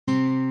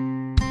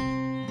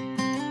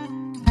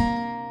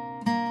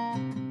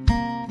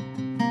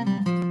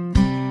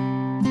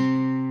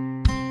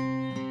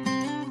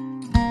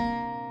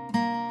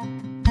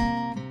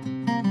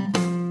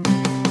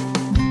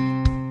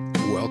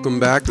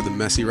back to the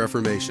Messy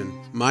Reformation.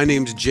 My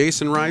name's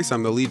Jason Rice.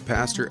 I'm the lead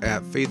pastor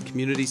at Faith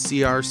Community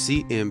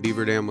CRC in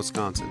Beaver Dam,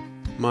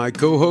 Wisconsin. My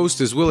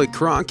co-host is Willie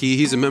Cronky.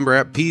 He's a member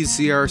at Pease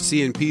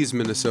CRC in Pease,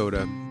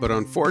 Minnesota, but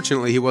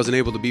unfortunately he wasn't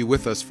able to be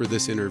with us for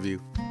this interview.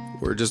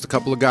 We're just a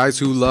couple of guys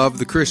who love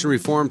the Christian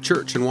Reformed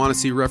Church and want to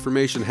see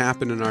Reformation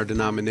happen in our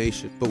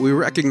denomination. But we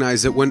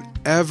recognize that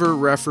whenever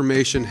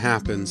Reformation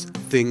happens,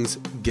 things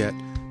get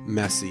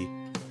messy.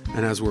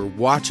 And as we're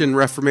watching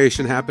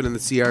Reformation happen in the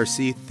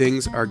CRC,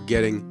 things are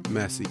getting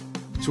messy.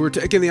 So we're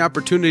taking the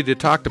opportunity to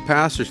talk to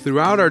pastors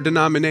throughout our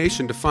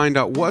denomination to find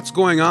out what's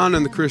going on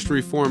in the Christian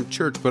Reformed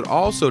Church, but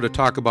also to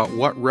talk about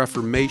what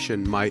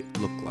Reformation might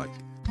look like.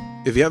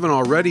 If you haven't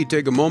already,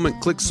 take a moment,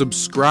 click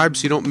subscribe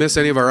so you don't miss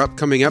any of our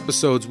upcoming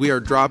episodes. We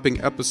are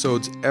dropping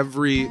episodes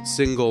every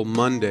single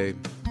Monday.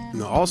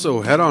 And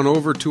also, head on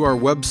over to our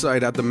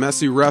website at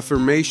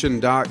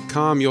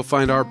themessyreformation.com. You'll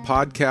find our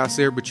podcast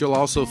there, but you'll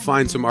also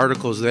find some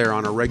articles there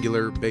on a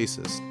regular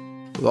basis.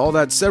 With all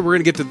that said, we're going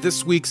to get to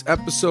this week's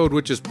episode,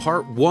 which is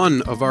part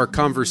 1 of our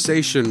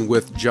conversation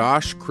with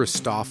Josh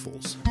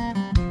Christoffels.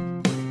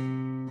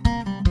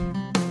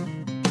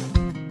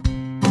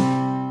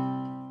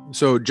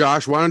 So,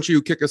 Josh, why don't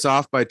you kick us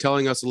off by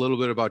telling us a little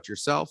bit about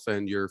yourself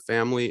and your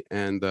family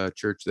and the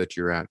church that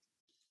you're at?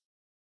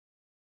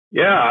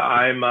 Yeah,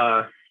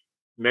 I'm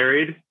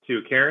married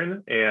to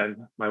Karen, and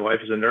my wife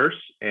is a nurse,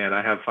 and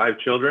I have 5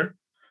 children.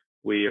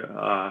 We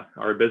are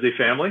a busy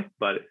family,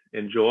 but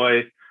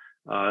enjoy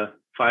 5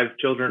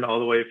 children all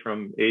the way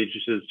from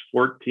ages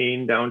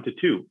 14 down to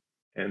 2.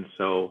 And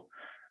so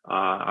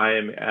I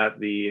am at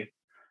the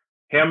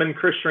Hammond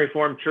Christian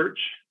Reformed Church,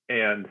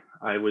 and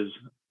I was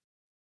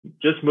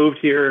just moved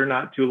here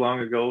not too long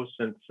ago,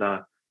 since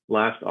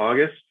last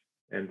August.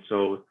 And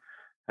so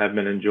I've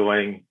been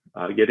enjoying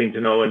getting to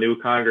know a new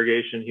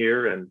congregation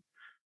here, and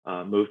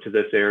moved to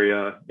this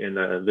area in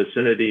the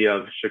vicinity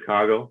of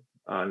Chicago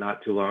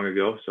not too long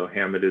ago. So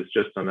Hammond is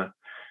just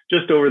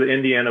over the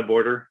Indiana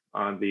border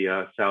on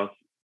the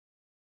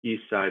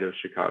southeast side of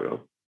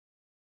Chicago.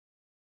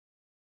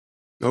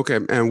 Okay,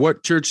 and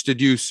what church did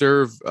you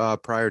serve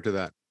prior to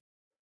that?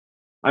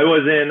 I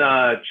was in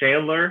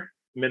Chandler,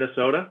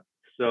 Minnesota.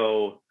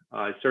 So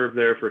I served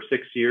there for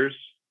 6 years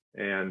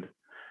and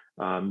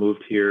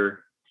moved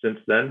here since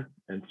then.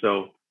 And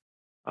so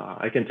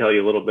I can tell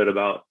you a little bit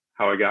about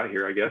how I got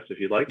here, I guess, if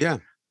you'd like. Yeah.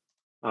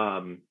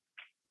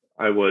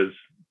 I was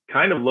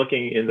kind of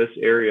looking in this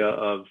area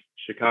of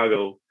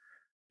Chicago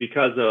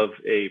because of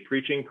a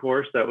preaching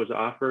course that was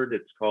offered.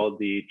 It's called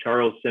the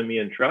Charles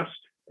Simeon Trust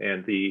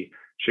and the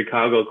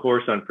Chicago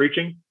Course on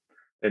Preaching.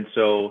 And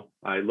so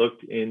I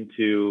looked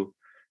into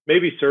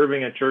maybe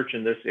serving a church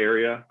in this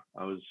area.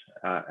 I was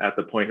at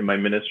the point in my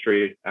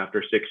ministry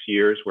after 6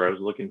 years where I was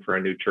looking for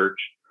a new church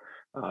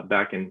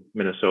back in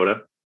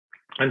Minnesota.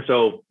 And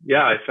so,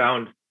 yeah, I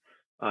found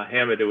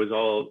Hammond. It was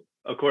all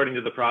according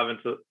to the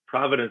providence of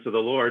the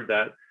Lord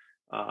that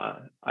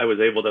I was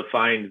able to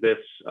find this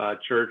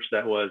church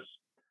that was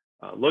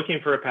looking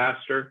for a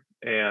pastor.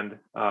 And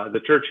the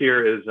church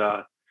here is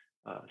a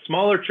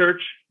smaller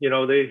church. You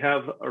know, they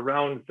have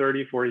around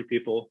 30, 40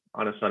 people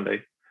on a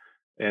Sunday.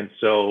 And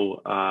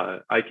so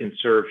I can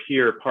serve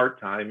here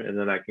part-time, and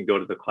then I can go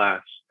to the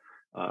class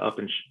up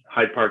in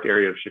Hyde Park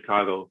area of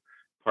Chicago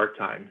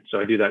part-time. So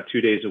I do that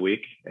 2 days a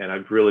week, and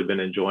I've really been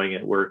enjoying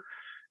it. We're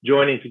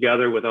joining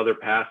together with other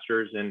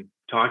pastors and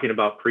talking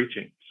about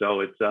preaching. So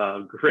it's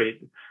a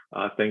great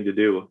thing to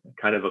do,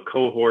 kind of a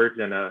cohort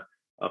and a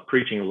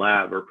preaching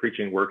lab or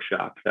preaching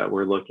workshop that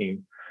we're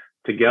looking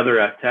together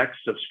at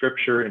texts of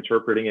scripture,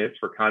 interpreting it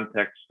for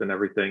context and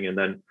everything, and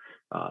then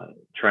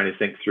trying to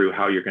think through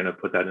how you're going to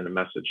put that in a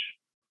message.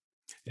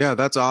 Yeah,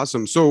 that's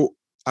awesome. So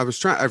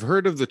I've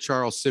heard of the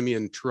Charles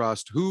Simeon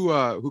Trust. Who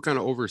kind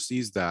of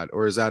oversees that,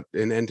 or is that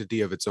an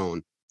entity of its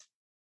own?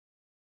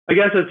 I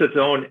guess it's its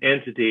own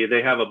entity.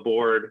 They have a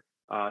board.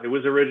 It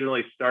was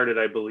originally started,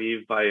 I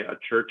believe, by a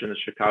church in the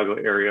Chicago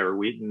area or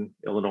Wheaton,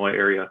 Illinois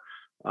area,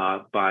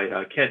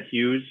 by Kent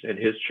Hughes and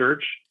his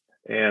church.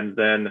 And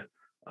then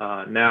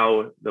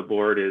now the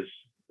board is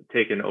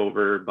taken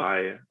over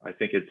by, I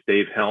think it's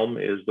Dave Helm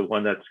is the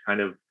one that's kind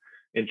of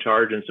in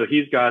charge. And so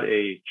he's got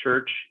a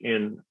church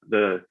in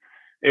the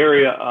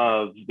area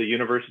of the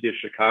University of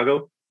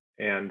Chicago.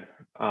 And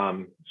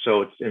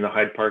so it's in the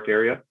Hyde Park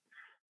area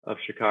of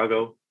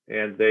Chicago,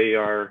 and they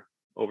are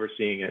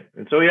overseeing it.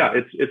 And so, yeah,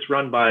 it's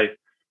run by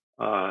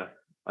a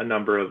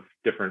number of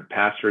different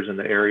pastors in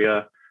the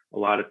area. A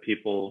lot of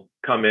people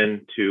come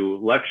in to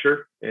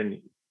lecture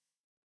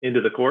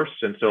into the course.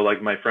 And so,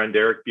 like my friend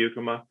Derek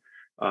Buikema,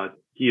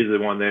 he is the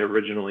one that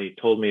originally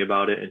told me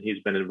about it, and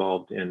he's been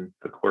involved in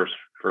the course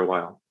for a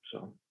while.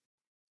 So,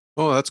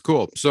 oh, that's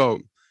cool. So,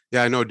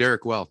 yeah, I know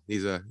Derek well.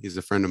 He's a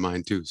friend of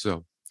mine too.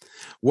 So,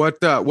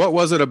 what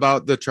was it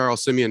about the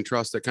Charles Simeon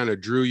Trust that kind of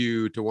drew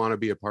you to want to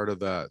be a part of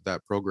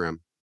that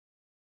program?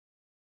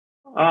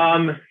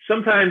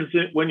 Sometimes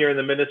when you're in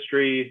the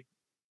ministry,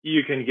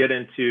 you can get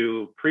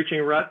into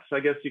preaching ruts, I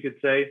guess you could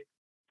say.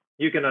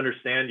 You can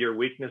understand your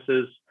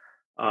weaknesses,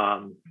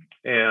 and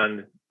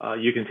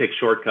you can take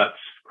shortcuts.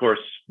 Of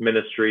course,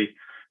 ministry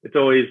it's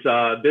always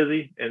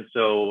busy. And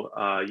so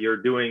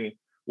you're doing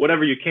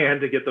whatever you can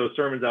to get those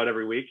sermons out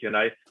every week. And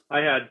I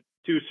had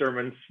 2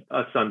 sermons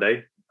a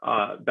Sunday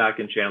back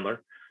in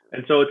Chandler.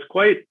 And so it's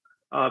quite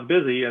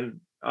busy. And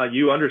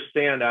you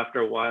understand after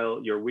a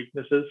while your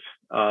weaknesses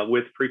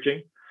with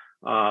preaching.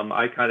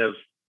 I kind of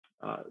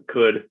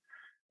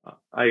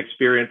I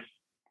experience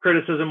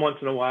criticism once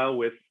in a while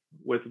with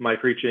my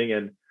preaching.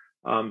 And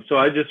so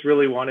I just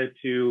really wanted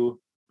to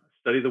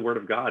study the Word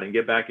of God and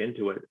get back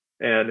into it.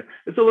 And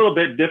it's a little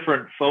bit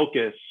different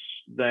focus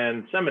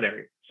than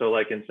seminary. So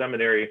like in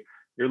seminary,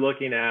 you're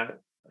looking at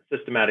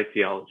systematic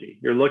theology.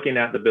 You're looking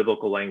at the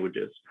biblical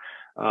languages.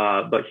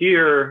 But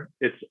here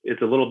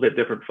it's a little bit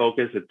different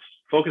focus. It's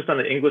focused on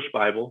the English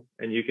Bible,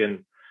 and you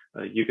can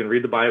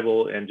read the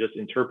Bible and just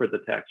interpret the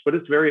text, but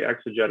it's very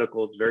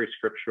exegetical. It's very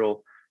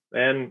scriptural,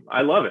 and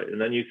I love it.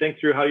 And then you think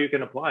through how you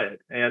can apply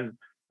it. And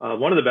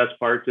one of the best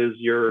parts is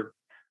your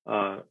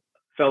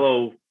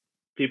fellow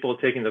people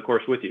taking the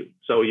course with you.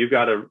 So you've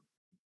got a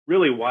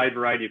really wide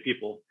variety of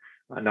people,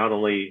 not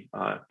only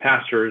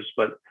pastors,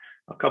 but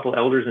a couple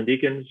elders and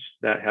deacons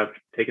that have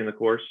taken the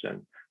course,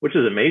 and which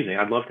is amazing.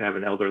 I'd love to have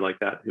an elder like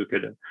that who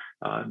could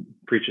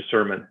preach a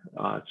sermon.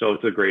 So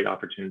it's a great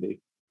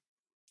opportunity.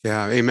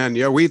 Yeah, amen.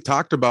 Yeah, we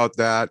talked about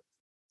that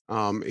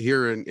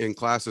here in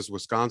Classes,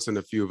 Wisconsin,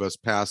 a few of us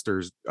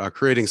pastors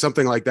creating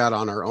something like that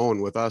on our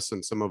own with us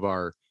and some of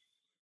our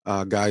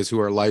guys who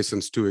are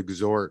licensed to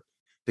exhort,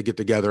 to get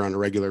together on a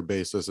regular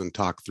basis and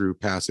talk through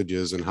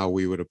passages and how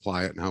we would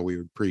apply it and how we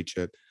would preach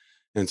it.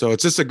 And so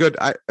it's just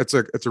it's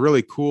a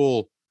really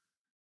cool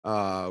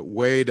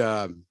way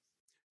to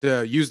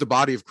use the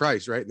body of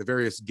Christ, right? And the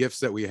various gifts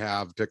that we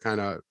have to kind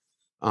of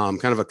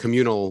a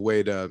communal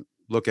way to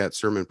look at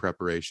sermon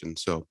preparation.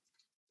 So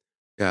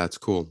yeah, it's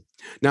cool.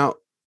 Now,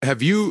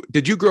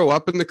 did you grow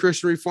up in the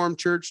Christian Reformed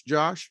Church,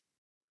 Josh?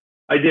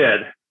 I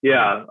did.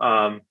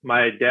 Yeah.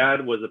 My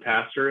dad was a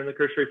pastor in the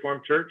Christian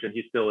Reformed Church, and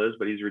he still is,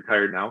 but he's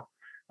retired now.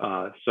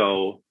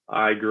 So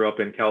I grew up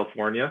in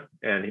California,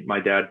 and my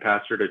dad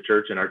pastored a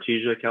church in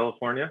Artesia,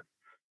 California.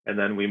 And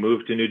then we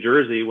moved to New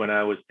Jersey when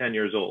I was 10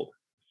 years old.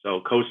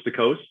 So coast to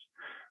coast.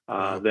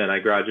 Wow. Then I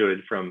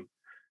graduated from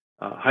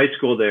high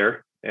school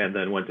there and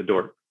then went to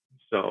Dordt.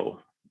 So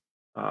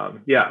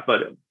yeah,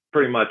 but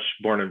pretty much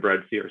born and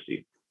bred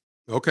CRC.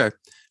 Okay.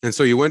 And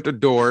so you went to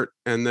Dordt,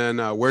 and then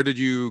where did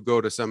you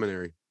go to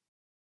seminary?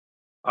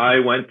 I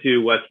went to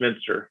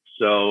Westminster.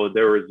 So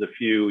there was a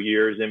few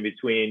years in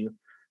between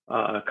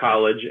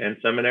college and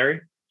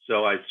seminary.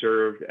 So I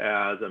served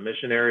as a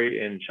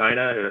missionary in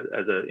China,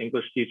 as an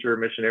English teacher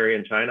missionary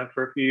in China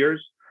for a few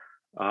years.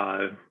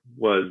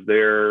 Was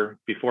there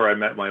before I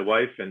met my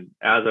wife. And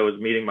as I was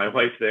meeting my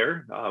wife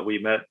there, we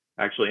met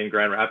actually in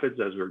Grand Rapids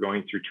as we were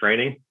going through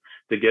training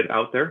to get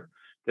out there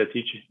to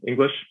teach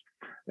English.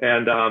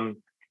 And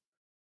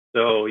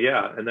so,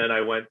 yeah, and then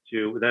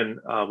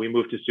we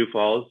moved to Sioux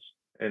Falls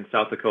in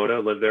South Dakota,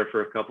 lived there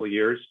for a couple of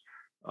years,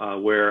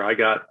 where I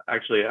got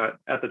actually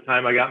at the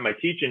time I got my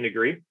teaching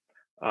degree,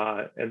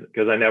 and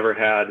because I never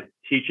had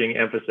teaching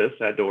emphasis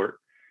at Dordt.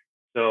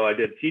 So I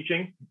did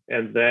teaching,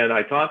 and then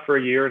I taught for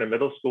a year in a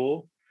middle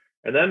school,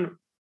 and then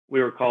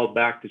we were called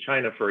back to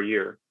China for a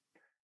year.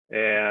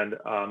 And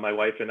my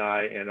wife and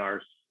I, and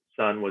our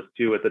son was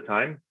 2 at the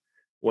time,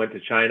 went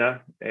to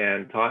China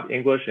and taught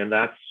English, and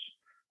that's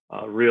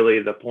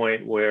really the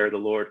point where the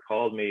Lord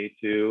called me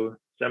to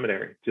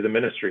seminary, to the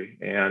ministry.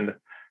 And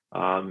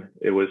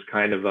it was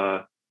kind of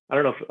I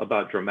don't know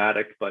about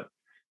dramatic, but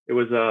it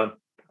was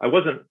I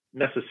wasn't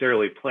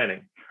necessarily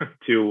planning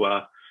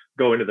to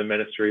go into the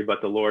ministry,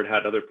 but the Lord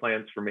had other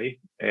plans for me.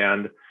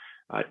 And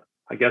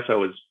I guess I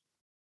was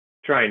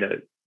trying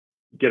to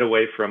get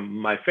away from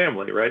my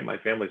family, right? My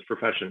family's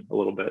profession a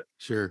little bit.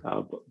 Sure.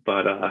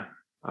 But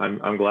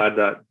I'm glad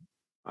that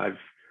I've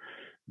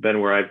been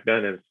where I've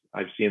been, as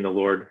I've seen the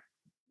Lord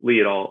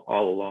lead all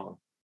along.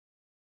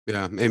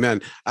 Yeah.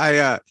 Amen.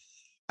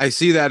 I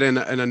see that in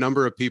a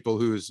number of people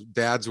whose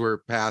dads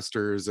were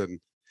pastors, and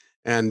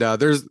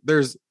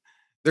there's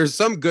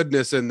some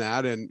goodness in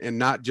that, and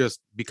not just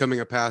becoming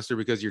a pastor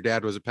because your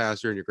dad was a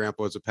pastor and your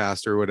grandpa was a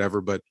pastor or whatever,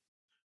 but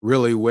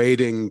really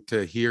waiting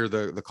to hear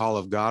the call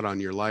of God on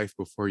your life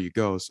before you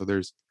go. So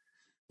there's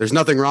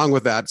nothing wrong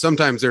with that.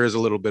 Sometimes there is a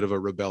little bit of a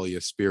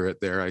rebellious spirit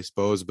there, I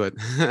suppose, but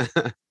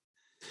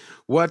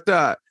what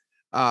I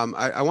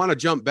want to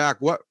jump back.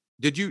 What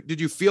did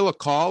you feel a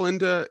call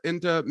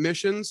into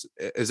missions?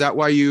 Is that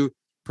why you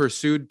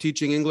pursued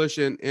teaching English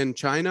in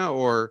China,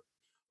 or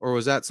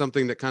was that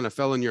something that kind of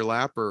fell in your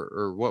lap,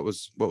 or what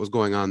was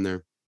going on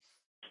there?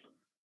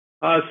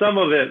 Some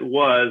of it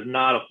was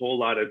not a whole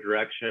lot of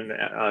direction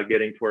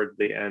getting towards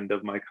the end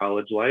of my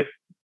college life,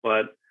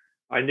 but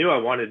I knew I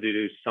wanted to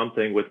do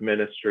something with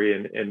ministry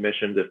and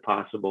missions if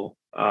possible.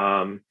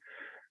 I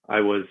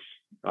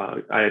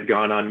had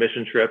gone on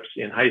mission trips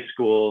in high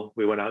school.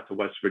 We went out to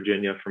West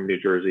Virginia from New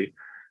Jersey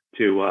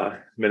to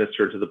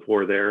minister to the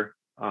poor there.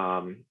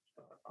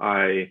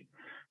 I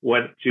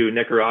went to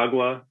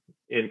Nicaragua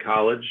in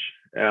college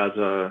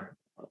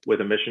with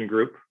a mission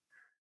group.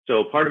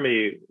 So part of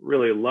me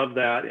really loved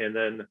that. And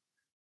then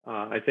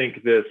I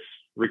think this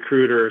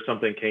recruiter or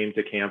something came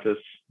to campus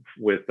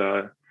with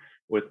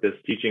this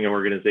teaching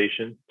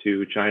organization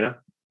to China,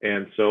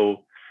 and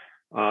so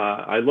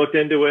I looked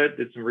into it,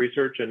 did some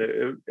research, and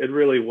it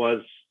really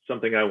was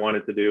something I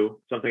wanted to do,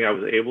 something I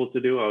was able to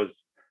do. I was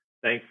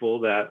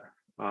thankful that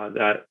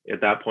that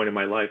at that point in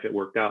my life it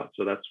worked out.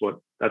 So that's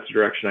the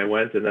direction I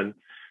went, and then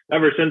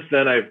ever since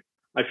then I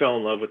fell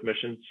in love with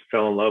missions,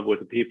 fell in love with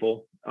the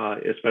people,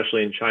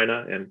 especially in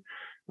China, and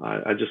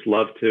I just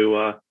love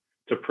to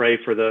pray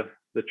for the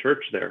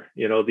church there.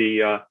 You know,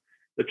 the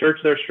church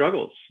there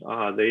struggles.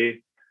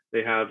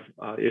 They have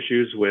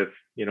issues with,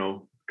 you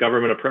know,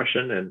 government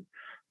oppression,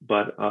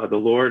 but the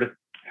Lord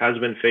has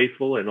been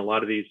faithful, and a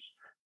lot of these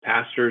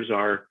pastors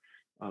are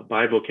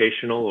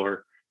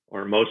bivocational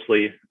or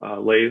mostly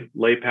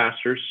lay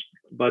pastors,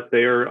 but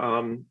they're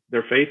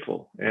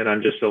faithful, and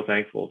I'm just so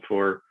thankful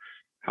for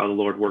how the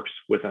Lord works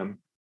with them.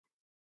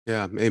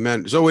 Yeah,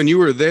 amen. So when you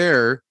were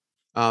there,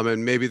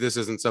 and maybe this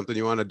isn't something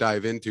you want to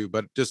dive into,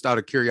 but just out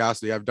of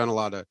curiosity, I've done a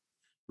lot of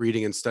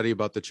reading and study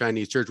about the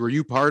Chinese church. Were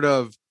you part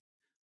of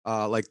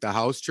like the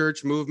house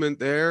church movement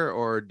there,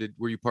 or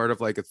were you part of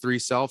like a three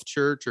self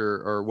church,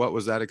 or what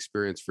was that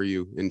experience for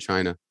you in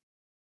China?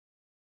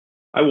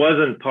 I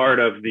wasn't part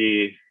of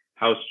the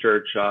house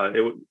church.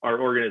 Our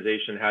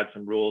organization had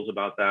some rules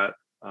about that,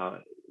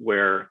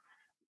 where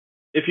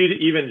if you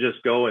even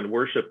just go and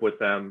worship with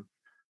them,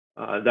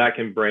 that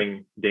can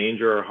bring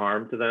danger or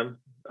harm to them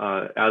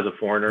as a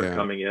foreigner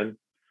coming in.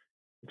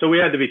 So we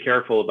had to be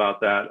careful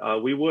about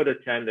that. We would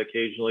attend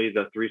occasionally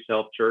the Three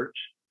Self Church,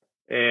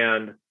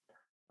 and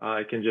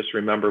I can just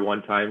remember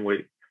one time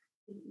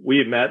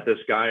we met this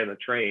guy on the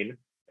train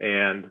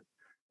and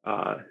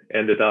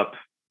ended up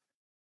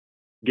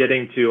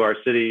getting to our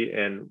city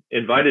and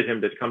invited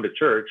him to come to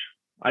church.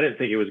 I didn't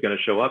think he was going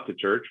to show up to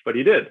church, but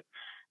he did.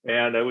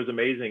 And it was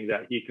amazing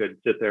that he could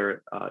sit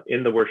there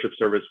in the worship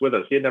service with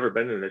us. He had never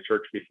been in a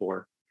church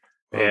before.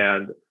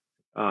 Oh.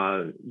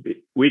 And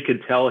we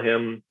could tell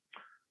him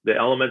the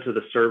elements of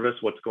the service,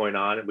 what's going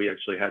on. And we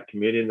actually had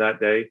communion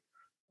that day.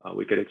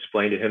 We could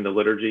explain to him the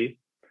liturgy.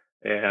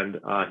 And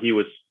he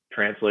was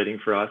translating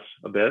for us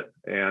a bit.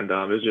 And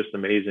it was just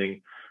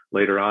amazing.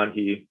 Later on,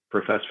 he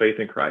professed faith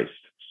in Christ.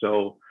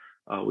 So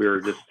we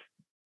were just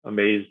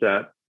amazed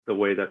at the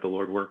way that the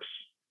Lord works.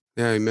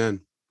 Yeah,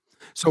 amen.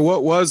 So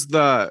what was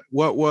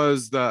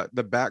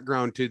the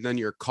background to then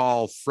your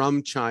call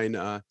from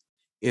China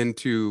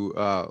into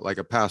like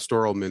a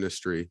pastoral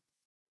ministry?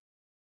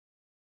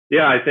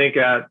 Yeah, I think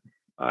at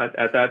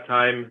that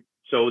time,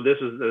 so this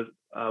is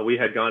we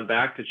had gone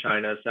back to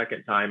China a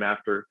second time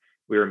after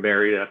we were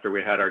married, after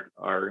we had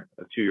our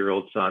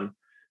 2-year-old son,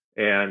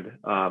 and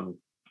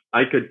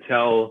I could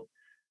tell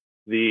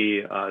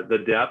the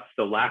depth,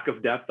 the lack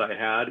of depth I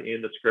had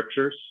in the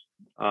scriptures.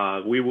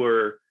 We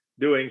were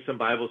doing some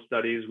Bible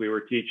studies. We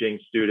were teaching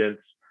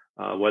students,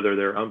 whether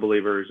they're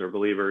unbelievers or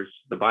believers,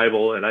 the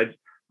Bible, and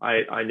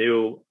I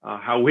knew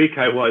how weak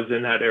I was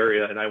in that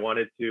area, and I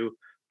wanted to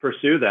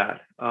pursue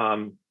that.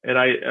 And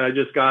I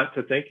just got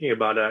to thinking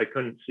about it. I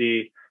couldn't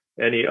see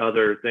any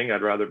other thing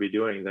I'd rather be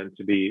doing than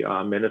to be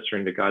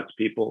ministering to God's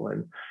people.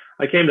 And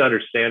I came to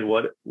understand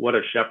what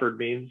a shepherd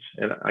means,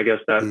 and I guess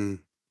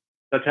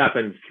that's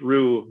happened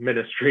through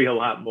ministry a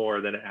lot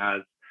more than it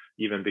has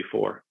even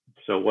before.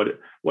 So what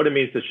it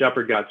means to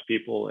shepherd God's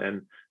people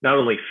and not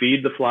only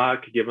feed the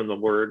flock, give them the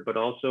word, but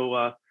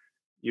also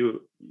you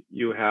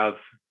have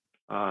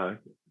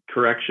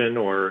correction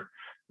or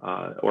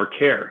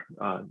care,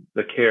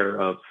 the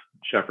care of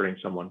shepherding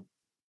someone.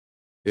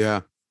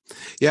 Yeah.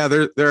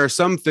 There are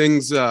some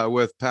things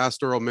with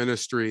pastoral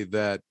ministry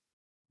that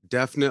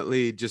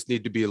definitely just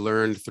need to be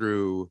learned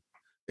through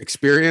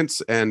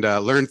experience and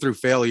learned through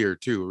failure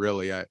too.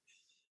 Really,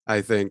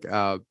 I think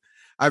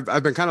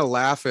I've been kind of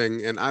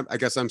laughing, and I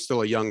guess I'm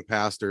still a young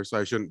pastor, so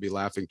I shouldn't be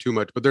laughing too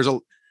much. But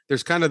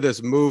there's kind of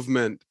this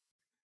movement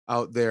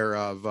out there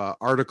of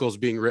articles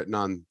being written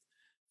on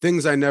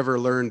things I never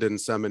learned in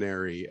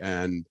seminary,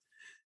 and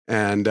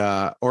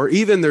or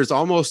even there's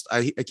almost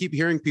I keep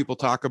hearing people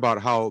talk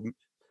about how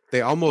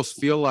they almost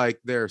feel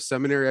like their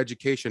seminary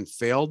education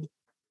failed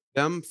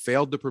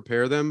to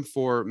prepare them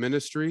for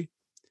ministry,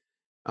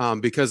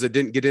 because it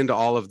didn't get into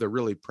all of the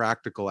really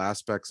practical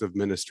aspects of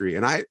ministry.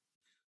 And I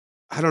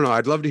don't know,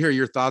 I'd love to hear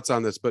your thoughts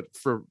on this, but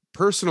for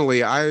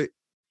personally, I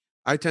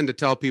tend to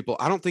tell people,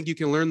 I don't think you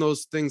can learn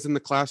those things in the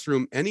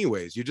classroom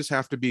anyways. You just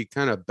have to be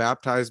kind of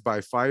baptized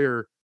by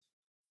fire,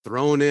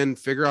 thrown in,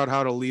 figure out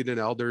how to lead an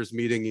elders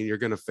meeting, and you're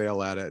going to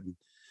fail at it,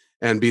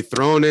 and be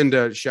thrown in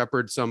to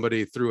shepherd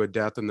somebody through a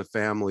death in the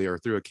family or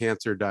through a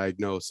cancer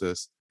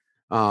diagnosis.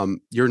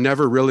 You're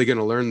never really going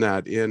to learn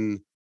that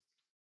in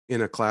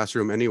a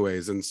classroom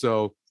anyways. And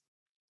so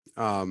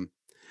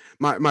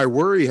my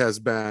worry has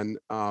been,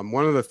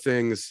 one of the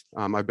things,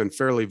 I've been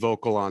fairly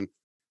vocal on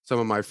some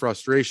of my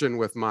frustration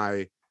with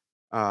my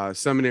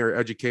seminary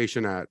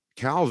education at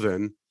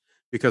Calvin,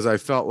 because I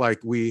felt like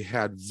we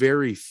had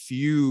very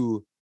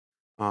few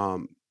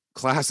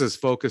classes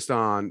focused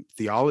on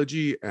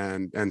theology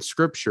and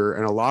scripture,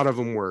 and a lot of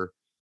them were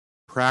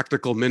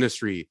practical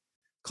ministry,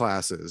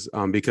 classes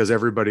because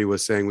everybody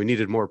was saying we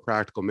needed more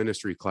practical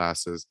ministry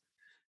classes.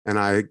 And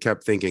I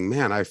kept thinking,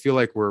 man, I feel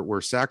like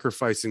we're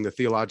sacrificing the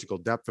theological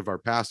depth of our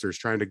pastors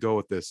trying to go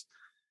with this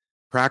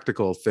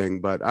practical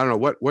thing. But I don't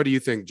know. What do you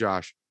think,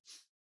 Josh?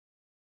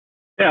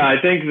 Yeah,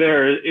 I think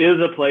there is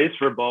a place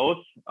for both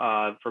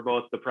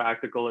the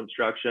practical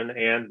instruction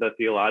and the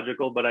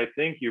theological. But I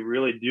think you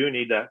really do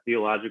need that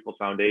theological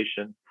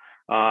foundation.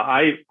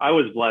 I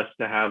was blessed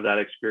to have that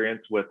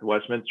experience with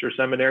Westminster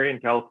Seminary in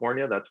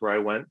California. That's where I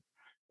went,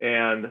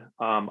 and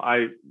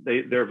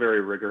they're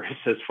very rigorous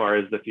as far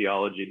as the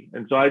theology,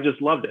 and so I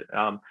just loved it.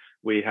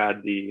 We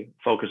had the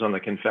focus on the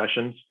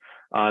confessions.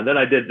 Then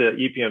I did the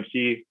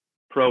EPMC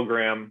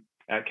program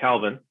at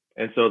Calvin,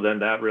 and so then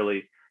that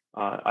really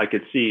I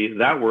could see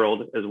that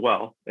world as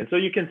well. And so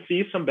you can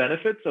see some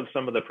benefits of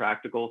some of the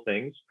practical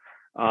things.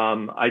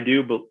 I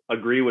do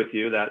agree with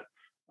you that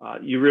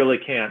you really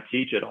can't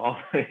teach it all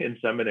in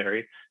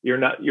seminary. You're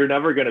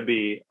never going to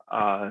be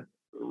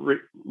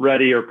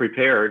ready or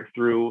prepared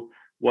through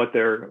what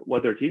they're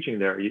teaching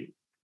there.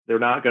 They're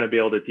not going to be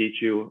able to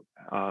teach you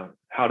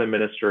how to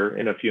minister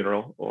in a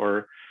funeral,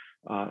 or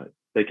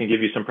they can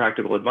give you some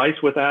practical advice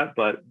with that,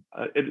 but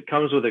it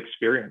comes with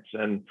experience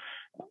and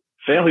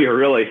failure,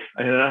 really.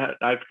 And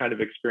I've kind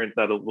of experienced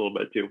that a little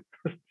bit too.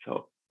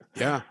 So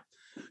Yeah,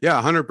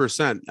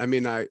 100%. I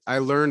mean, I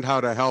learned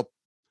how to help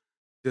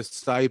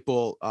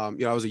disciple. I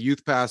was a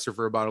youth pastor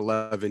for about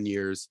 11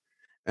 years,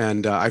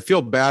 and I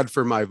feel bad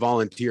for my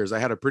volunteers. I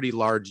had a pretty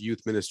large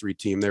youth ministry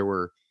team. There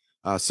were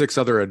 6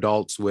 other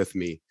adults with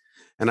me,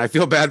 and I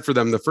feel bad for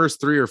them. The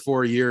first 3 or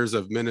 4 years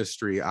of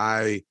ministry,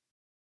 I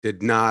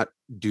did not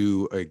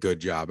do a good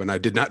job, and I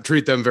did not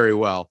treat them very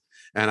well.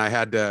 And I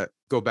had to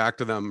go back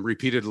to them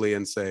repeatedly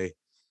and say,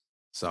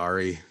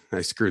 sorry,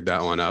 I screwed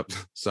that one up.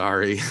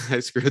 Sorry, I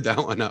screwed that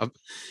one up.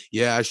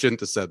 Yeah, I shouldn't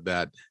have said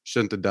that.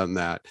 Shouldn't have done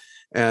that.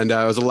 And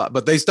it was a lot,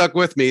 but they stuck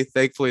with me.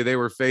 Thankfully, they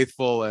were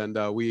faithful, and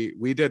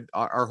we did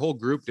our whole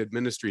group did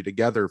ministry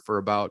together for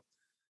about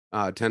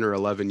 10 or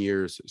 11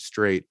 years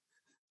straight,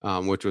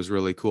 which was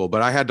really cool.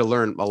 But I had to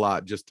learn a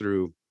lot just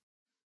through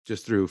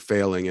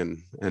failing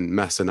and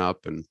messing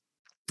up, and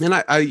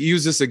I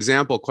use this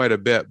example quite a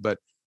bit. But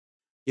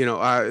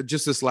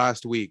just this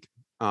last week,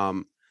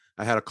 I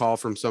had a call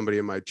from somebody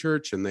in my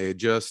church, and they had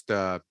just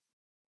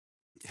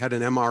had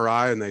an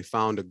MRI, and they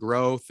found a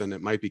growth, and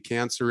it might be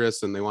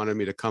cancerous, and they wanted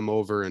me to come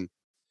over and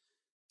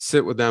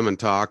sit with them and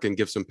talk and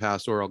give some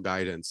pastoral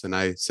guidance. And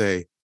I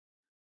say,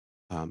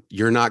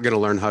 you're not going to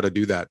learn how to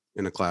do that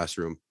in a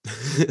classroom.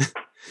 I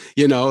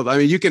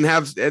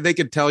mean, they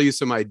could tell you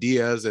some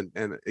ideas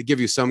and give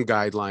you some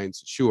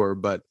guidelines, sure,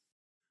 but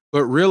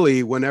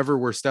really, whenever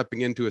we're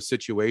stepping into a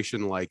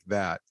situation like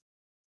that,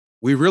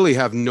 we really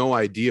have no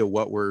idea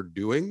what we're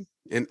doing.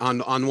 And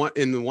on what,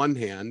 in the one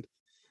hand,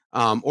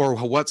 or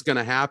what's going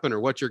to happen or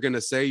what you're going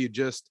to say,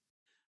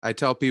 I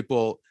tell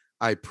people,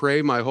 I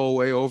pray my whole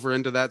way over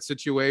into that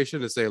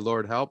situation and say,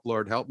 Lord, help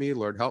me,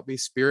 Lord, help me,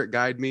 Spirit,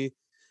 guide me.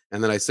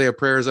 And then I say a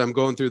prayer as I'm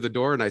going through the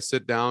door, and I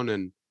sit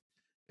down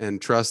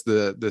and trust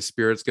the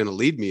Spirit's going to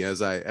lead me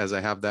as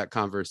I have that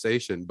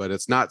conversation. But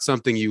it's not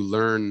something you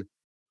learn.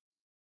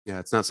 Yeah,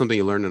 it's not something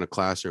you learn in a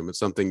classroom. It's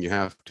something you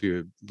have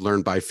to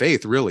learn by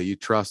faith, really. You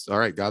trust, all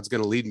right, God's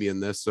going to lead me in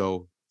this,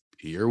 so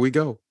here we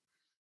go.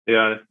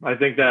 Yeah, I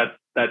think that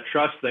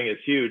trust thing is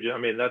huge. I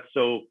mean, that's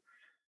so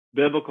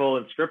biblical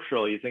and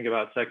scriptural. You think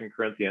about 2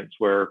 Corinthians,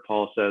 where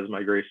Paul says,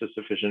 my grace is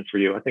sufficient for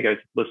you. I think I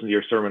listened to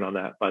your sermon on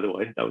that, by the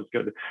way. That was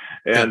good.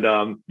 And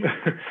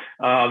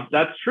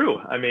that's true.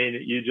 I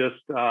mean, you just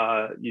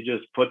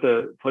put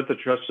the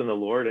trust in the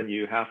Lord, and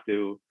you have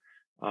to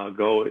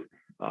go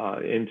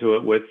into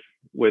it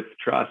with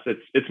trust.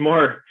 It's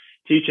more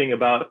teaching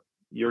about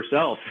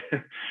yourself,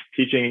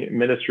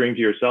 ministering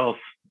to yourself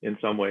in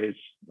some ways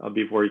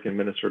before you can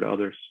minister to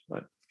others.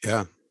 But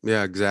yeah,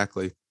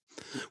 exactly.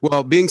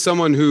 Well, being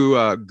someone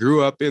who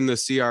grew up in the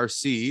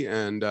CRC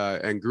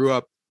and grew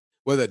up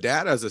with a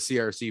dad as a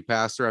CRC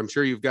pastor, I'm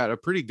sure you've got a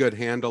pretty good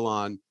handle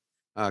on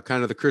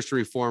kind of the Christian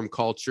Reform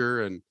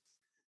culture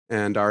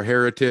and our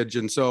heritage.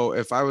 And so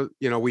if I was,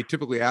 we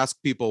typically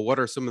ask people, what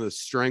are some of the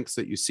strengths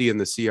that you see in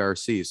the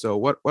CRC? So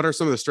what are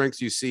some of the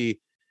strengths you see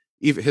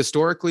even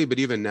historically, but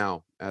even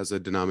now as a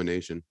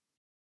denomination?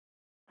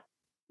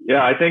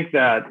 Yeah, I think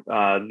that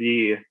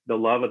the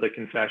love of the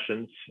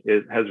confessions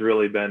has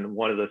really been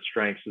one of the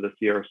strengths of the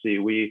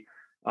CRC. We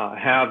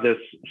have this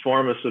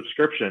form of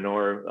subscription,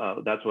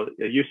 or that's what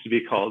it used to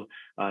be called.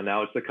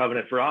 Now it's the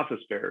Covenant for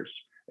Office Bearers.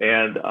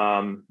 And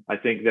I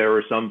think there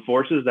were some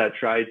forces that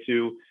tried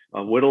to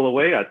whittle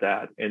away at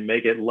that and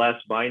make it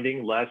less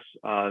binding, less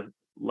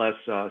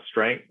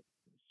strength,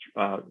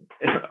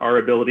 our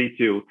ability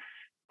to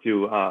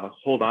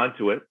hold on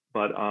to it.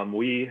 But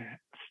we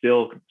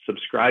still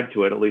subscribe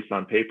to it, at least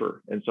on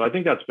paper. And so I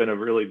think that's been a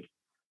really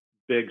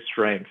big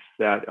strength,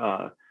 that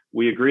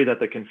we agree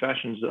that the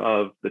confessions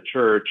of the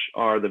church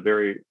are the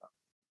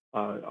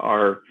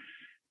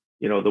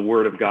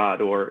Word of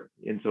God, or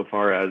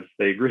insofar as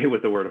they agree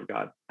with the Word of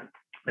God.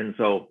 And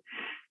so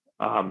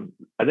I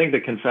think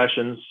the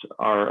confessions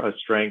are a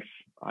strength.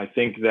 I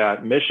think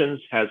that missions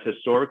has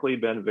historically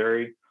been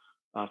very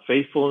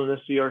faithful in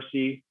the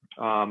CRC.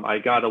 I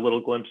got a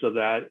little glimpse of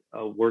that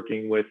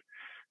working with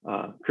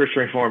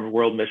Christian Reformed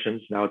World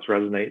Missions. Now it's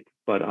Resonate,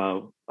 but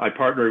I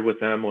partnered with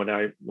them when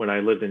I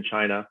lived in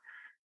China,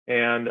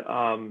 and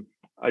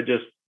I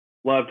just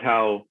loved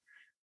how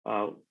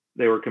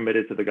they were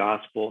committed to the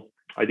gospel.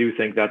 I do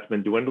think that's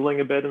been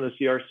dwindling a bit in the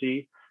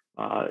CRC.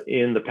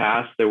 In the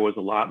past, there was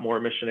a lot more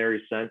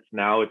missionaries sent.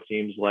 Now it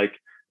seems like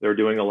they're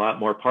doing a lot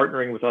more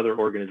partnering with other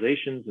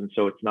organizations, and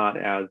so it's not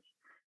as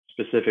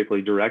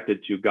specifically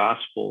directed to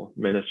gospel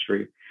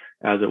ministry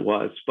as it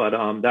was. But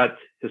that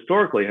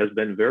historically has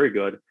been very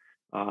good.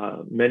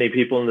 Many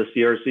people in the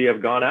CRC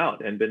have gone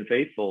out and been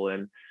faithful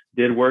and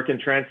did work in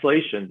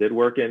translation, did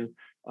work in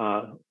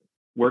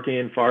working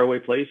in faraway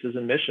places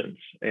and missions.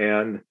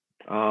 And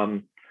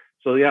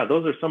so, yeah,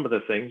 those are some of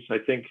the things. I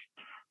think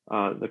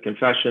the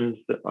confessions,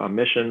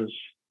 missions,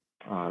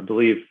 I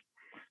believe,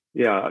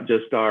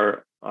 just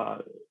are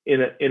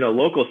in a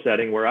local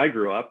setting where I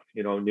grew up,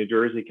 New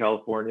Jersey,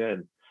 California,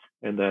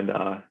 and then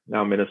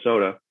now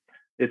Minnesota.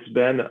 It's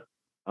been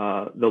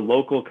the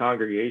local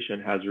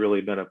congregation has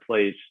really been a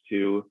place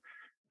to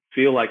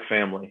feel like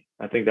family.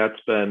 I think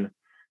that's been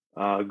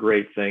a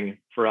great thing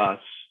for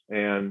us.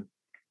 And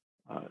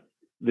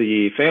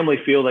the family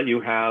feel that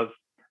you have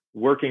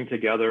working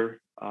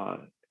together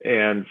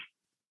and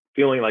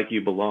feeling like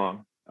you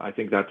belong, I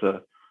think that's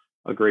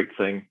a great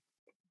thing.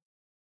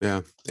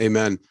 Yeah,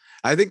 amen.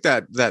 I think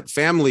that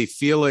family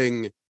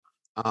feeling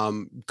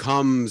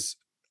comes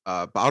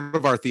out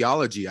of our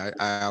theology.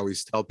 I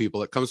always tell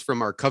people it comes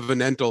from our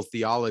covenantal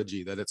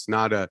theology, that it's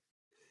not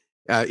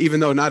even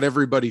though not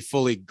everybody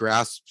fully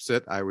grasps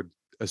it, I would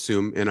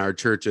assume, in our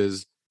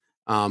churches,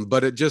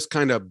 but it just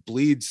kind of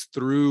bleeds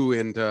through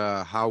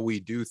into how we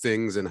do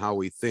things and how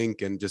we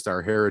think and just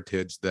our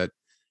heritage, that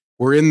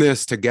we're in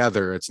this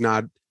together. It's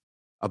not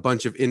a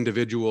bunch of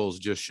individuals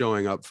just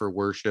showing up for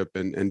worship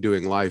and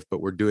doing life, but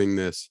we're doing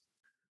this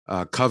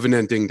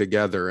covenanting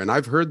together. And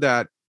I've heard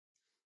that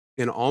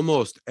in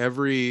almost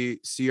every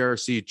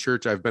CRC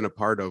church I've been a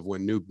part of.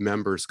 When new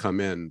members come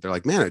in, they're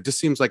like, man, it just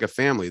seems like a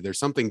family. There's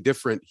something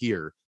different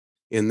here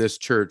in this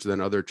church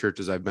than other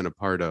churches I've been a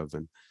part of.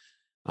 And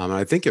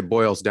I think it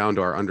boils down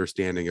to our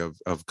understanding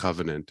of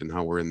covenant and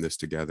how we're in this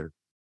together.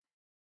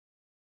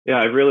 Yeah,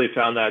 I've really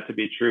found that to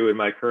be true in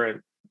my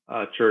current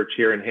church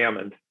here in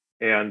Hammond.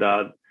 And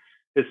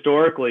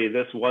historically,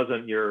 this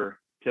wasn't your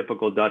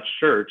typical Dutch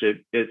church.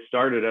 It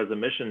started as a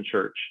mission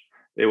church.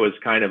 It was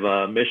kind of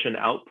a mission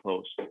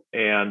outpost,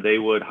 and they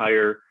would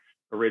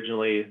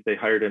originally they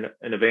hired an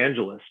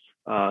evangelist,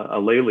 a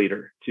lay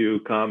leader,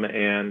 to come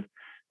and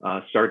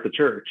start the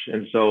church.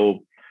 And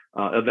so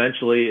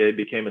eventually it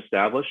became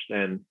established,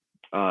 and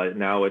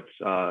now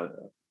it's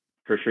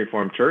Christian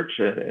Reformed Church,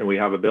 and we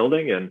have a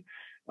building, and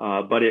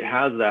but it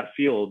has that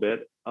feel a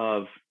bit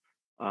of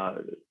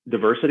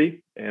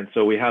diversity. And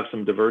so we have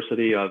some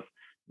diversity of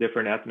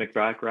different ethnic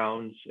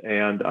backgrounds,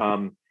 and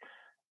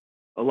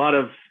a lot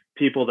of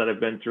people that have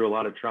been through a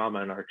lot of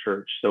trauma in our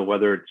church. So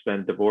whether it's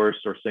been divorced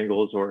or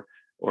singles or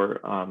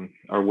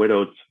are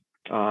widows,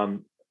 a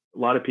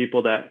lot of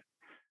people that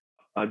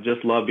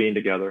just love being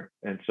together.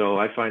 And so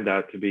I find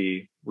that to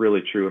be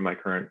really true in my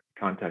current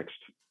context.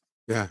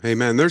 Yeah,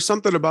 amen. There's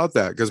something about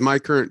that, because my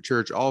current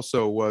church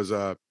also was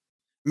it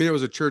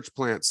was a church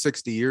plant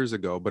 60 years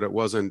ago, but it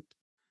wasn't,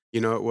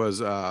 it was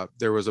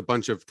there was a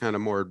bunch of kind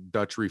of more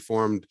Dutch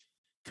Reformed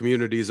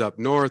communities up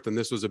north, and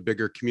this was a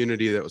bigger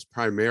community that was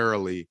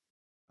primarily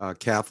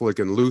Catholic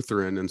and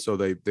Lutheran, and so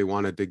they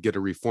wanted to get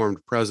a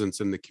Reformed presence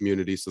in the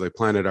community, so they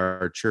planted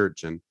our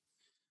church.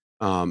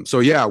 And so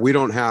yeah, we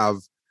don't have,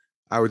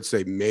 I would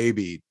say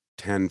maybe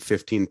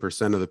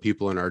 10-15% of the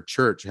people in our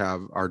church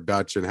are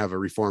Dutch and have a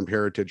Reformed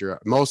heritage, or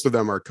most of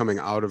them are coming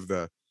out of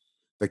the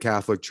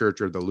Catholic Church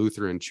or the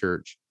Lutheran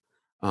Church,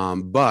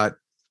 but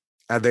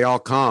they all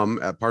come.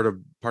 Part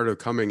of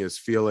coming is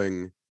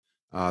feeling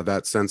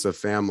that sense of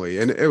family.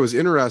 And it was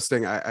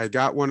interesting. I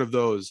got one of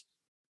those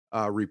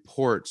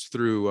reports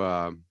through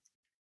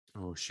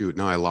oh shoot,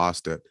 now I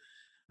lost it.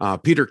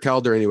 Peter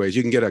Kelder. Anyways,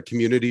 you can get a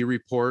community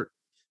report,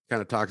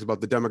 kind of talks about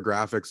the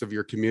demographics of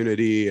your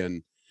community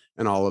and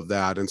all of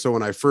that. And so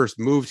when I first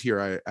moved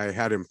here, I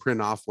had him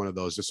print off one of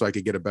those just so I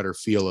could get a better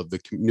feel of the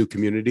new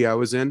community I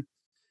was in.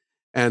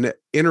 And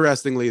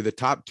interestingly, the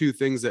top two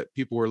things that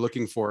people were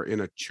looking for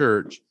in a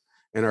church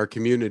in our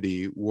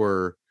community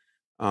were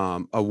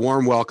a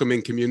warm,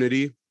 welcoming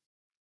community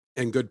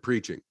and good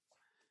preaching.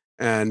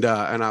 And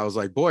I was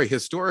like, boy,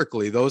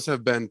 historically, those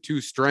have been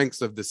two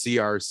strengths of the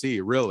CRC,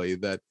 really,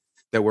 that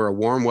we're a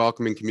warm,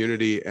 welcoming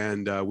community,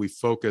 and we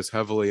focus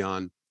heavily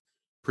on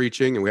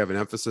preaching, and we have an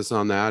emphasis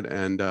on that.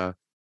 And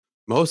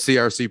most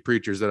CRC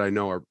preachers that I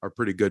know are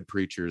pretty good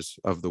preachers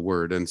of the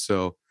word. And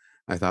so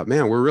I thought,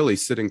 man, we're really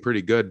sitting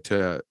pretty good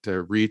to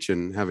reach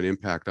and have an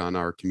impact on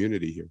our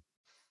community here.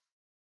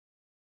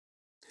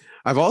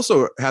 I've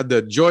also had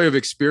the joy of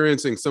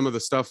experiencing some of the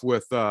stuff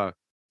with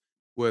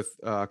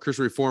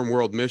Christian Reformed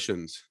World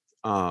Missions.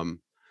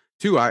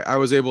 Too, I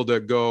was able to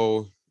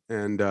go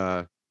and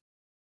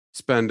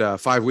spend a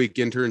 5-week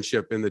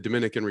internship in the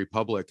Dominican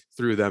Republic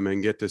through them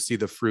and get to see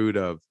the fruit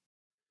of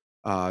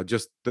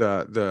just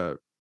the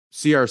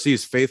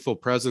CRC's faithful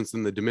presence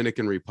in the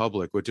Dominican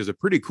Republic, which is a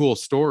pretty cool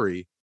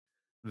story.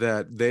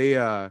 That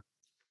the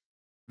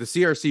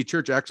CRC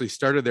church actually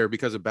started there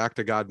because of Back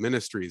to God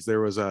Ministries. There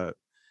was a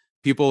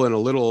people in a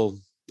little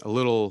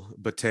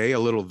batey, a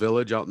little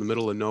village out in the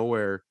middle of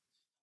nowhere,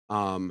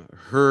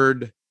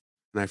 heard,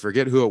 and I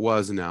forget who it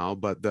was now,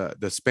 but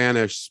the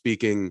Spanish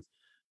speaking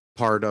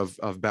part of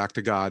Back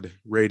to God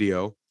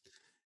radio,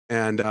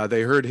 and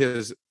they heard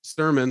his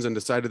sermons and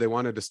decided they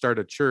wanted to start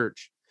a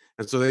church,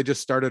 and so they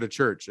just started a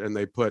church, and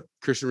they put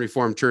Christian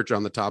Reformed Church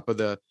on the top of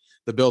the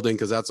building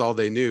because that's all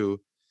they knew.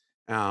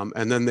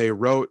 And then they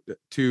wrote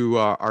to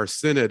our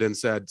synod and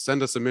said,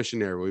 send us a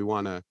missionary.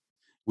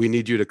 We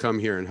need you to come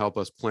here and help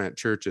us plant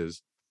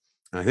churches.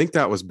 And I think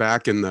that was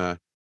back in the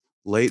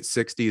late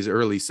 60s,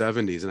 early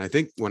 70s. And I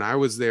think when I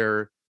was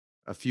there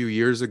a few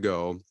years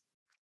ago,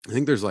 I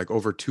think there's like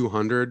over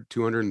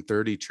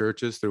 230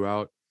 churches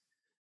throughout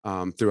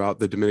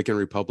the Dominican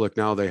Republic.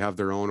 Now they have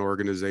their own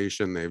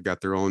organization. They've got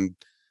their own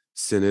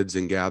synods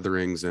and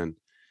gatherings. And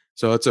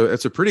so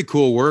it's a pretty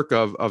cool work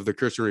of the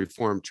Christian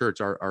Reformed Church,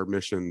 our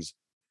missions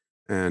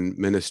and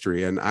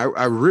ministry. And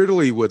I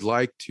really would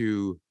like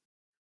to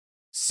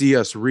see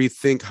us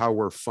rethink how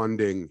we're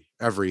funding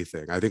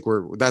everything. I think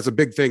that's a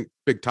big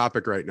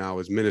topic right now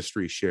is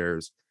ministry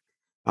shares,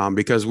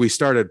 because we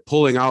started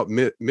pulling out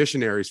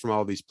missionaries from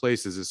all these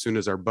places as soon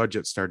as our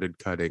budget started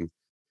cutting.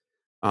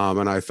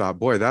 And I thought,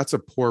 boy, that's a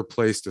poor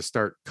place to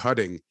start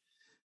cutting.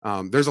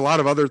 There's a lot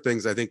of other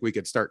things I think we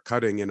could start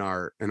cutting in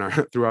our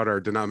throughout our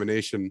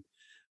denomination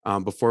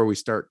before we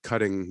start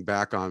cutting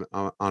back on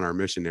our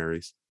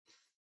missionaries.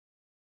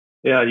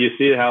 Yeah, you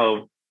see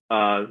how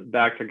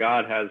Back to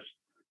God has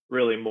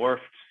really morphed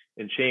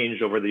and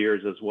changed over the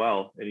years as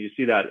well. And you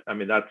see that, I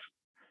mean, that's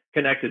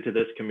connected to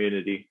this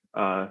community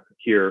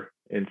here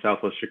in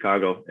Southwest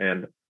Chicago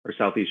or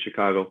Southeast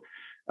Chicago.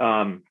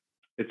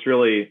 It's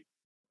really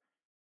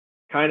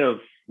kind of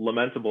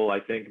lamentable, I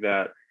think,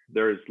 that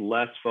there's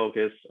less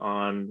focus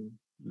on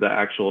the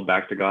actual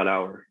Back to God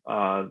hour.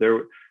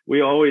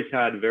 We always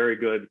had very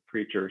good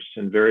preachers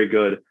and very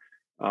good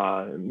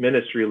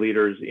ministry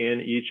leaders in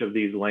each of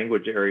these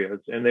language areas,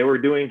 and they were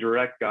doing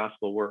direct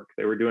gospel work.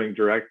 They were doing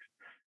direct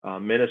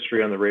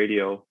ministry on the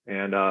radio.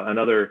 And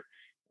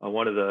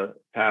one of the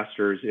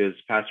pastors is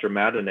Pastor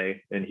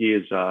Madene, and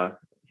he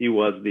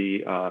was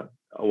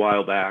a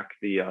while back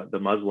the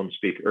Muslim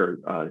speaker,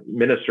 or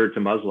ministered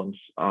to Muslims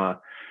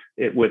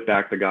with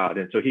Back to God,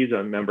 and so he's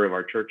a member of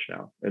our church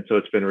now. And so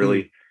it's been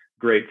really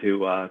great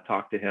to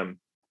talk to him.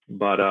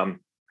 But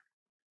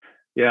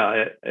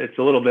yeah, it's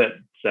a little bit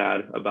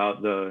sad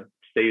about the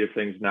state of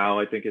things now.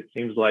 I think it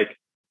seems like,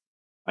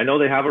 I know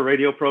they have a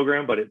radio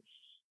program, but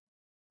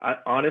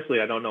honestly,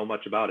 I don't know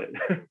much about it.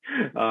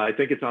 I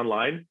think it's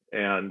online,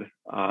 and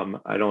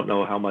I don't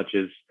know how much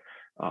is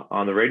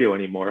on the radio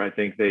anymore. I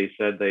think they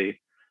said they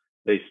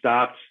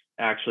stopped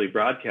actually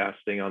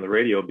broadcasting on the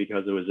radio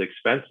because it was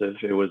expensive.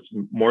 It was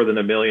more than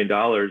 $1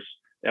 million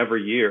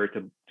every year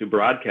to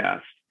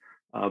broadcast.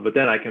 But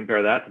then I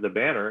compare that to the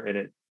banner, and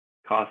it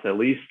costs at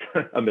least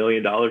 $1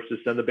 million to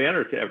send the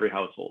banner to every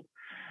household.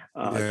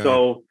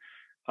 So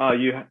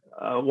you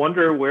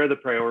wonder where the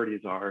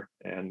priorities are.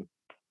 And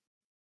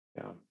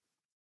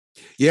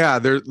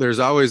there's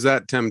always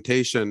that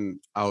temptation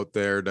out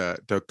there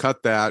to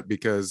cut that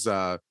because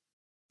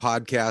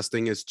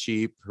podcasting is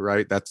cheap,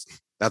 right?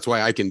 That's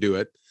why I can do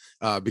it,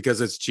 because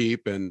it's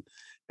cheap, and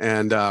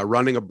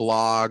running a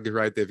blog,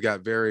 right? They've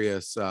got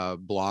various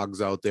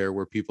blogs out there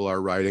where people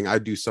are writing. I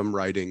do some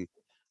writing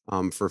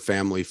for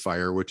Family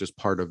Fire, which is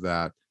part of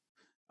that.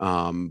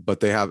 But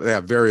they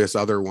have various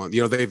other ones.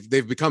 You know,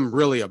 they've become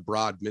really a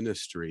broad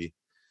ministry,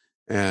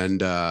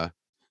 and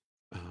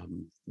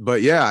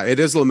but yeah, it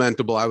is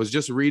lamentable. I was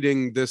just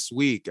reading this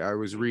week. I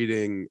was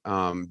reading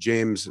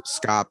James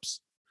Scott's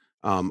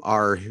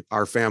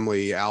our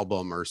family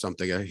album or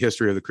something, a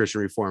history of the Christian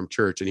Reformed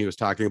Church, and he was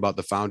talking about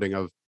the founding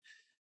of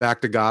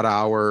Back to God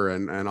Hour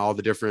and all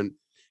the different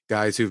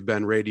guys who've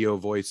been radio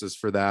voices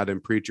for that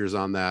and preachers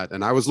on that.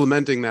 And I was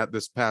lamenting that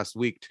this past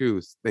week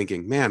too,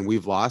 thinking, man,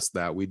 we've lost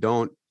that. We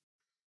don't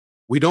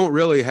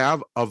really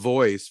have a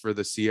voice for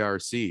the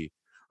CRC,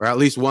 or at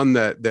least one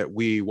that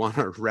we want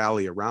to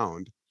rally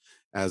around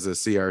as a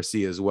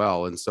CRC as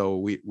well. And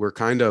so we're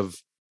kind of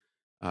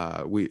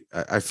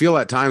I feel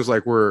at times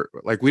like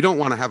we don't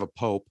want to have a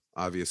pope,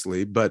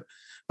 obviously, but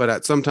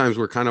at sometimes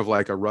we're kind of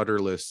like a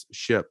rudderless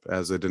ship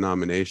as a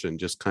denomination,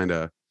 just kind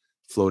of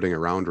floating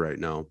around right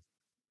now.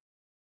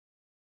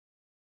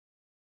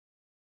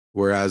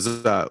 Whereas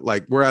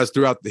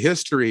throughout the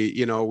history,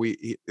 you know,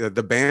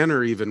 the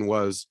banner even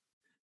was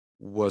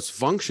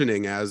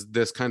functioning as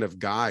this kind of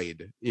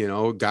guide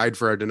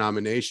for our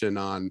denomination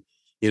on,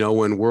 you know,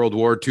 when World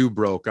War II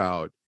broke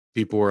out,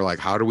 people were like,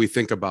 how do we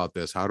think about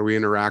this? How do we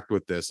interact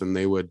with this? And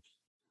they would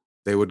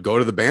go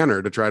to the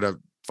banner to try to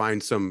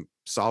find some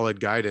solid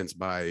guidance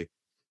by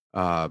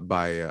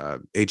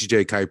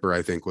H.J. Kuyper,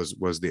 I think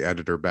was the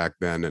editor back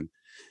then.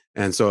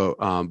 And so,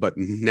 but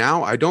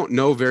now I don't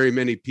know very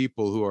many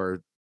people who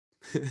are,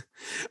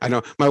 I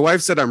know my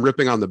wife said I'm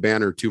ripping on the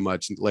banner too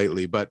much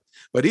lately, but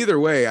either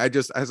way, I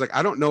was like,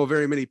 I don't know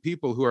very many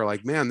people who are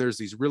like, man, there's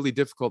these really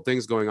difficult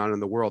things going on in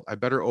the world. I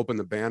better open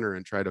the banner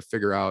and try to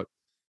figure out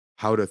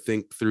how to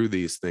think through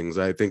these things.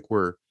 I think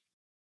we're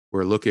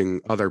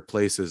looking other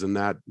places, and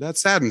that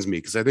saddens me,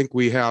 because I think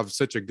we have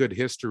such a good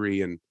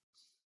history and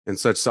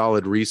such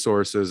solid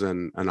resources,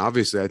 and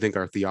obviously I think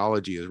our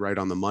theology is right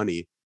on the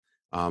money.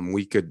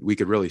 We could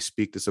really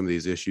speak to some of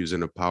these issues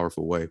in a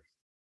powerful way.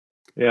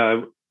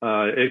 Yeah,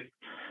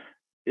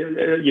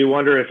 you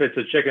wonder if it's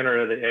a chicken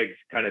or the egg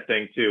kind of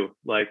thing too.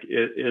 Like,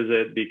 is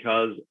it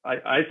because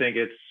I think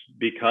it's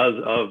because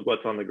of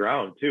what's on the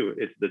ground too.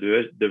 It's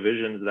the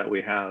divisions that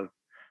we have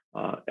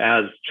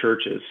as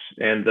churches,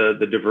 and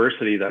the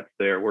diversity that's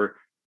there,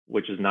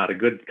 which is not a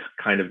good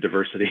kind of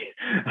diversity.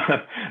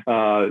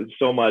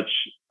 So much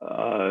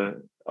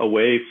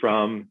away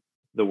from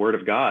the Word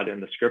of God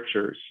and the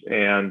Scriptures,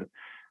 and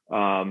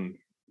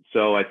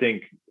so I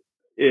think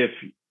if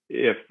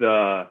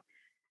the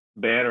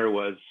banner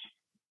was,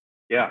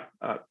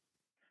 I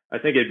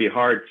think it'd be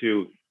hard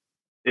to.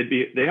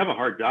 They have a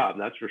hard job,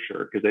 that's for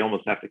sure, because they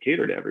almost have to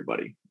cater to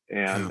everybody,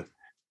 and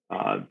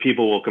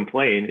people will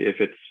complain if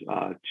it's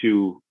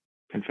too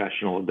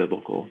confessional and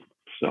biblical.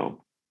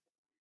 So,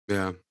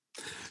 yeah.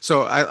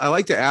 So I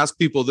like to ask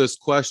people this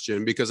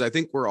question, because I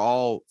think we're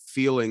all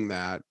feeling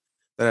that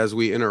as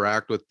we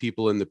interact with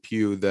people in the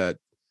pew, that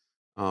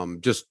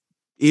just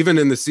even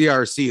in the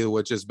CRC,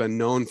 which has been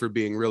known for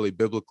being really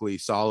biblically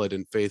solid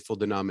and faithful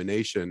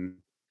denomination,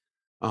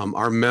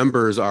 our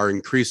members are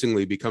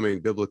increasingly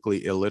becoming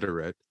biblically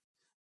illiterate.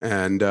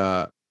 And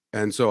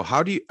so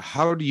how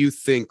do you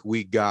think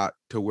we got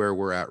to where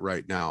we're at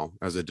right now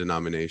as a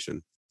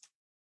denomination?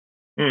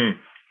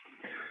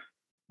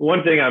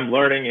 One thing I'm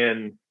learning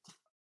in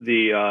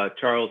the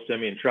Charles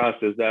Simeon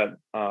Trust is that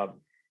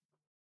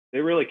they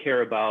really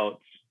care about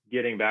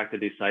getting back to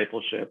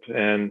discipleship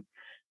and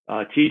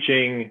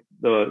teaching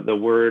the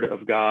Word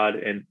of God,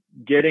 and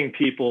getting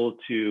people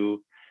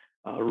to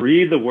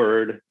read the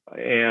Word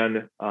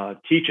and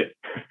teach it.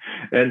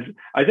 And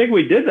I think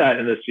we did that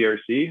in the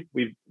CRC.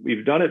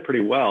 We've done it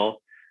pretty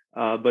well,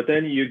 but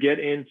then you get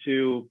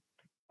into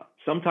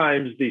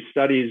sometimes these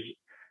studies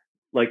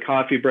like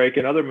Coffee Break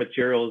and other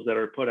materials that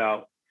are put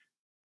out.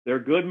 They're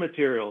good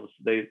materials.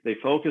 They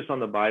focus on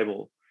the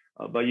Bible,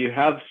 but you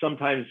have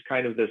sometimes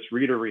kind of this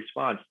reader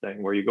response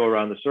thing where you go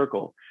around the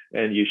circle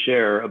and you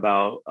share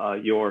about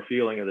your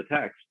feeling of the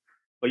text,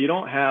 but you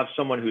don't have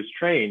someone who's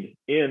trained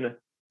in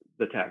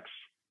the text,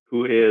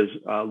 who is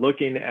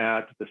looking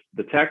at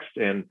the text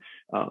and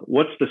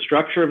what's the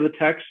structure of the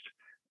text,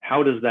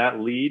 how does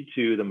that lead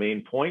to the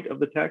main point of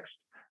the text,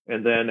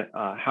 and then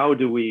how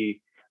do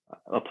we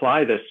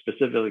apply this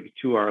specifically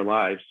to our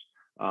lives.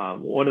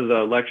 One of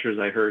the lectures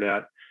I heard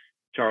at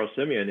Charles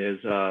Simeon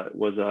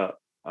was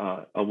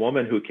a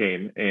woman who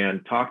came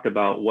and talked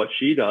about what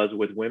she does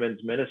with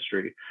women's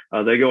ministry.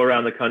 They go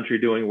around the country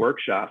doing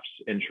workshops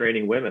and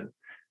training women,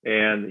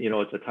 and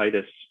it's a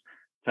Titus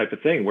type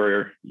of thing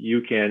where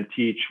you can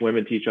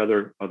women teach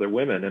other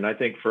women. And I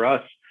think for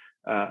us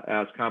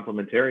as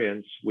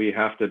complementarians, we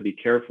have to be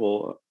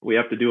careful. We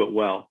have to do it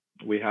well.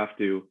 We have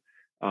to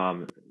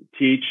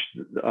teach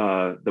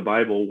the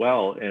Bible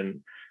well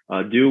and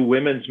do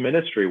women's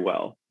ministry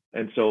well.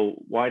 And so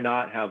why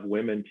not have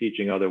women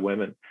teaching other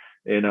women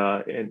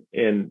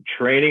in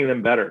training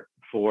them better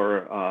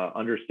for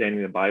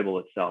understanding the Bible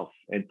itself,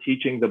 and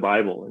teaching the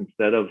Bible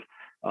instead of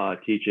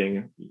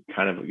teaching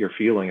kind of your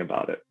feeling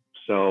about it.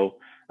 So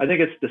I think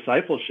it's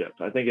discipleship.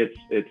 I think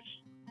it's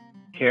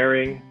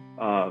caring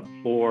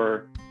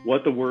for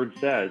what the Word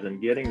says and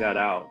getting that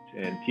out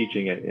and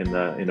teaching it in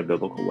a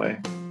biblical way.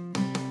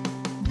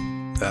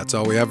 That's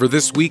all we have for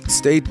this week.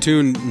 Stay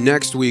tuned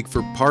next week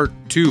for part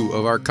 2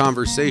 of our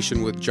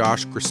conversation with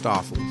Josh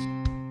Christoffels.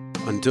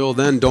 Until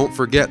then, don't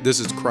forget,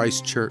 this is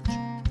Christ's church,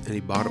 and He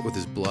bought it with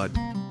His blood.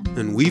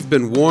 And we've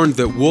been warned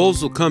that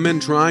wolves will come in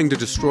trying to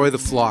destroy the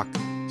flock.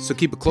 So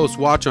keep a close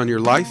watch on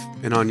your life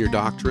and on your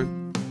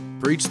doctrine.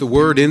 Preach the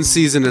Word in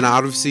season and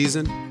out of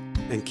season,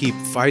 and keep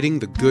fighting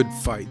the good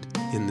fight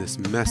in this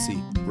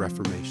messy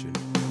Reformation.